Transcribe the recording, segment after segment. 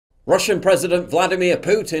Russian President Vladimir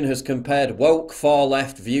Putin has compared woke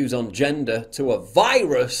far-left views on gender to a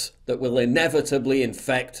virus that will inevitably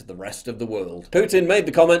infect the rest of the world. Putin made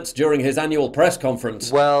the comments during his annual press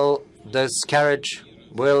conference. Well, this carriage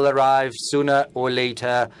will arrive sooner or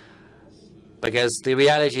later, because the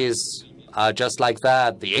realities are just like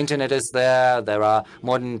that. The internet is there, there are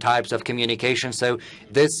modern types of communication, so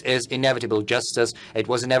this is inevitable, just as it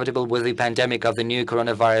was inevitable with the pandemic of the new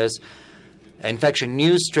coronavirus infection.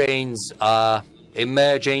 New strains are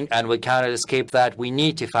emerging and we cannot escape that. We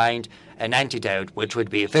need to find an antidote which would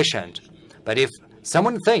be efficient. But if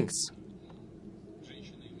someone thinks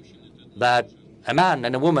that a man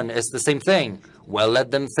and a woman is the same thing, well,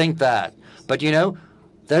 let them think that. But you know,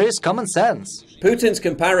 there is common sense. Putin's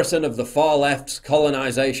comparison of the far left's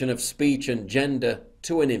colonization of speech and gender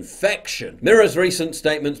to an infection mirrors recent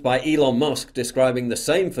statements by Elon Musk describing the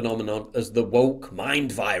same phenomenon as the woke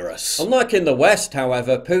mind virus. Unlike in the West,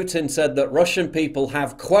 however, Putin said that Russian people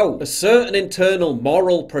have, quote, a certain internal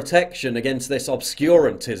moral protection against this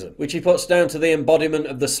obscurantism, which he puts down to the embodiment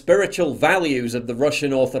of the spiritual values of the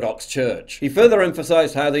Russian Orthodox Church. He further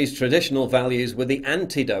emphasized how these traditional values were the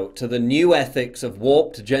antidote to the new ethics of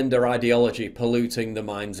warped gender ideology polluting the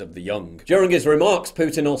minds of the young. During his remarks,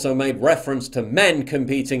 Putin also made reference to men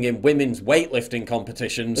competing in women's weightlifting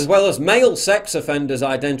competitions, as well as male sex offenders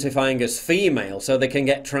identifying as female so they can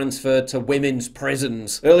get transferred to women's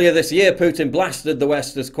prisons. Earlier this year, Putin blasted the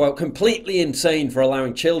West as, quote, completely insane for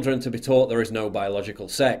allowing children to be taught there is no biological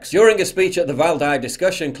sex. During a speech at the Valdai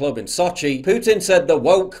Discussion Club in Sochi, Putin said the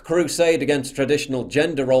woke crusade against traditional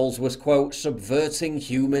gender roles was, quote, subverting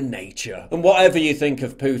human nature. And whatever you think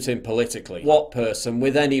of Putin politically, what person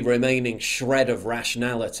with any remaining shred of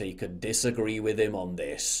rationality could disagree with him on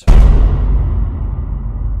this?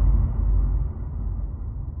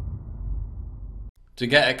 To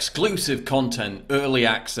get exclusive content, early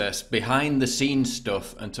access, behind the scenes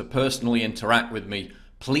stuff, and to personally interact with me,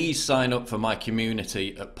 please sign up for my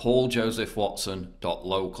community at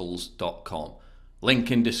pauljosephwatson.locals.com.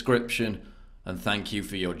 Link in description, and thank you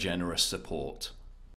for your generous support.